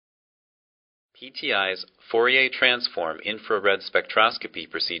PTI's Fourier Transform Infrared Spectroscopy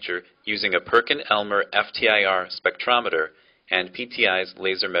procedure using a Perkin-Elmer Ftir spectrometer and PTI's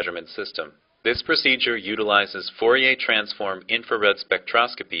laser measurement system. This procedure utilizes Fourier Transform Infrared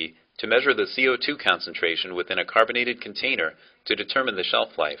Spectroscopy to measure the CO2 concentration within a carbonated container to determine the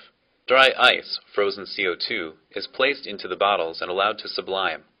shelf life. Dry ice, frozen CO2, is placed into the bottles and allowed to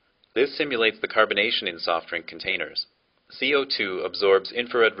sublime. This simulates the carbonation in soft drink containers. CO2 absorbs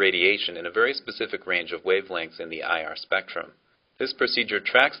infrared radiation in a very specific range of wavelengths in the IR spectrum. This procedure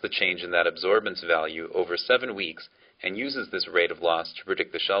tracks the change in that absorbance value over 7 weeks and uses this rate of loss to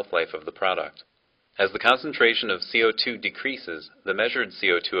predict the shelf life of the product. As the concentration of CO2 decreases, the measured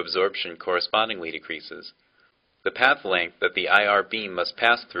CO2 absorption correspondingly decreases. The path length that the IR beam must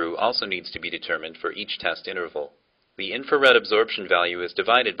pass through also needs to be determined for each test interval. The infrared absorption value is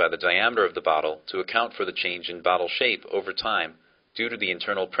divided by the diameter of the bottle to account for the change in bottle shape over time due to the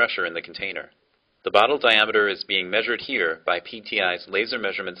internal pressure in the container. The bottle diameter is being measured here by PTI's laser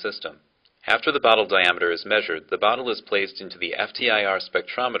measurement system. After the bottle diameter is measured, the bottle is placed into the Ftir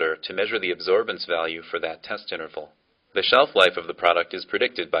spectrometer to measure the absorbance value for that test interval. The shelf life of the product is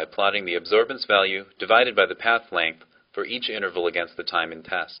predicted by plotting the absorbance value divided by the path length for each interval against the time in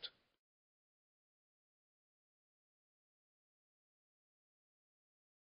test.